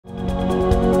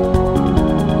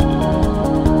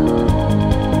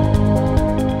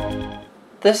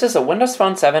This is a Windows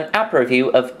Phone 7 app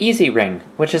review of easyRing,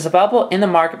 which is available in the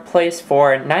marketplace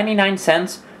for 99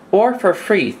 cents or for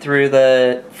free through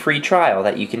the free trial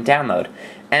that you can download.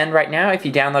 And right now, if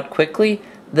you download quickly,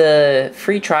 the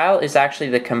free trial is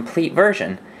actually the complete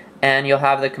version, and you'll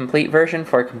have the complete version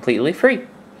for completely free.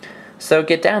 So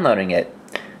get downloading it.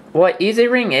 What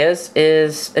easyRing is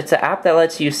it's an app that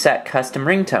lets you set custom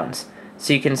ringtones.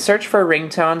 So you can search for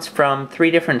ringtones from 3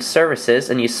 different services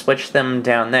and you switch them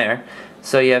down there.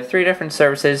 So you have 3 different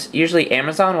services. Usually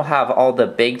Amazon will have all the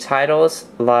big titles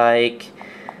like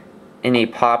any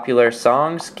popular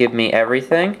songs, Give Me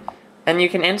Everything. And you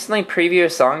can instantly preview a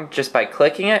song just by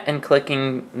clicking it and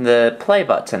clicking the play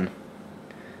button.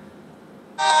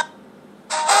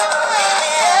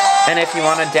 And if you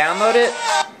want to download it,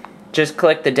 just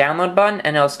click the download button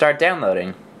and it'll start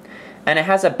downloading. And it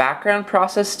has a background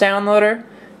process downloader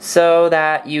so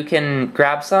that you can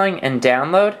grab something and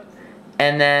download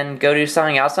and then go do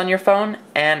something else on your phone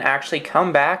and actually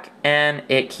come back and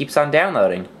it keeps on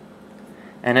downloading.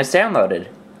 And it's downloaded.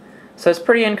 So it's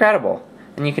pretty incredible.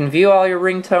 And you can view all your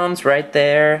ringtones right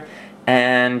there,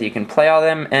 and you can play all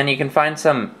them, and you can find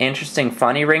some interesting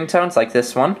funny ringtones like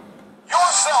this one.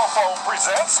 Your cell phone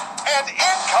presents an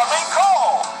incoming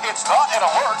call. It's not an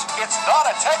alert, it's not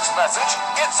a text message,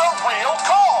 it's a real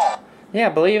call. Yeah,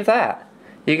 believe that.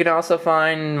 You can also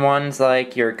find ones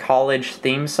like your college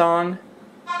theme song.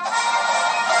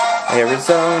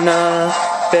 Arizona,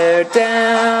 bear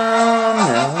down.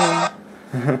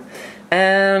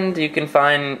 And you can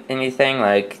find anything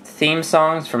like theme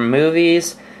songs from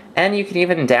movies, and you can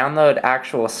even download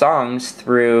actual songs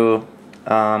through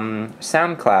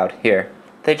SoundCloud here.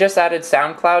 They just added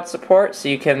SoundCloud support, so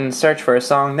you can search for a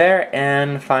song there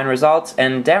and find results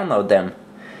and download them.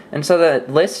 And so the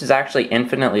list is actually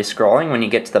infinitely scrolling. When you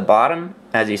get to the bottom,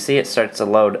 as you see, it starts to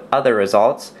load other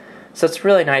results. So it's a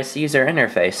really nice user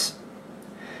interface.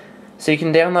 So you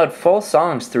can download full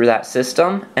songs through that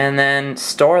system and then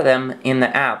store them in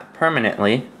the app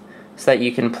permanently so that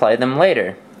you can play them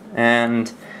later.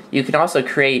 And you can also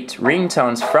create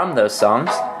ringtones from those songs,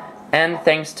 and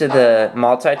thanks to the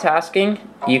multitasking,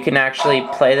 you can actually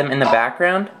play them in the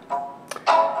background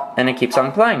and it keeps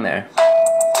on playing there.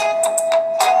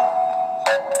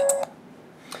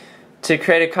 To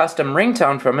create a custom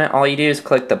ringtone from it, all you do is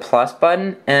click the plus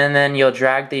button and then you'll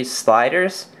drag these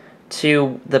sliders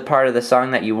to the part of the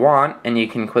song that you want, and you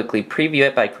can quickly preview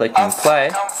it by clicking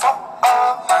play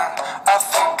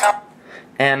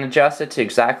and adjust it to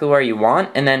exactly where you want.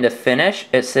 And then to finish,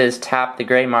 it says tap the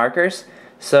gray markers,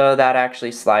 so that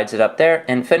actually slides it up there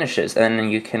and finishes, and then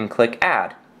you can click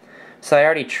add. So I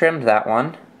already trimmed that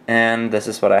one, and this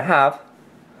is what I have.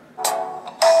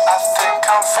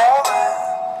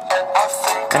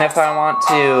 And if I want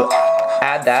to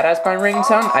add that as my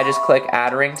ringtone, I just click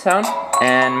add ringtone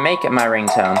and make it my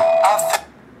ringtone.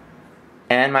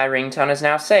 And my ringtone is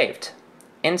now saved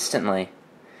instantly.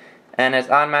 And it's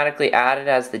automatically added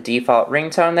as the default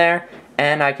ringtone there,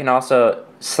 and I can also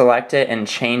select it and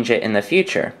change it in the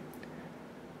future.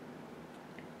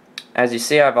 As you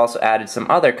see, I've also added some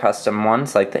other custom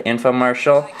ones like the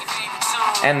infomercial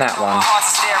and that one.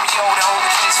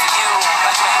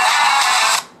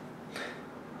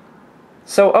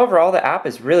 So overall, the app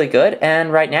is really good,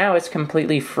 and right now it's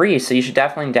completely free, so you should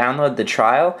definitely download the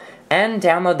trial and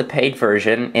download the paid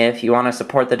version if you want to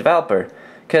support the developer,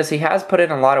 because he has put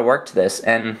in a lot of work to this,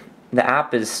 and the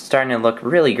app is starting to look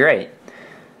really great.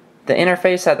 The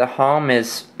interface at the home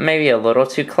is maybe a little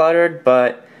too cluttered,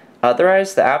 but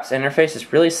otherwise the app's interface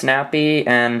is really snappy,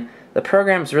 and the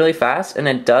program's really fast, and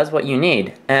it does what you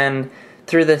need. And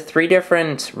through the 3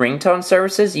 different ringtone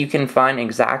services, you can find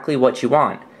exactly what you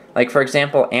want. Like, for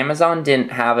example, Amazon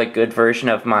didn't have a good version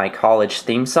of my college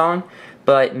theme song,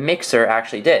 but Mixer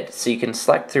actually did. So you can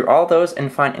select through all those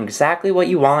and find exactly what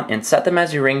you want and set them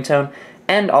as your ringtone,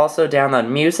 and also download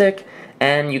music,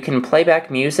 and you can play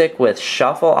back music with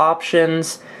shuffle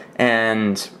options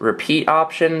and repeat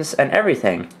options and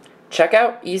everything. Check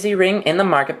out easyRing in the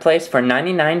marketplace for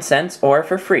 99 cents or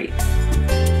for free.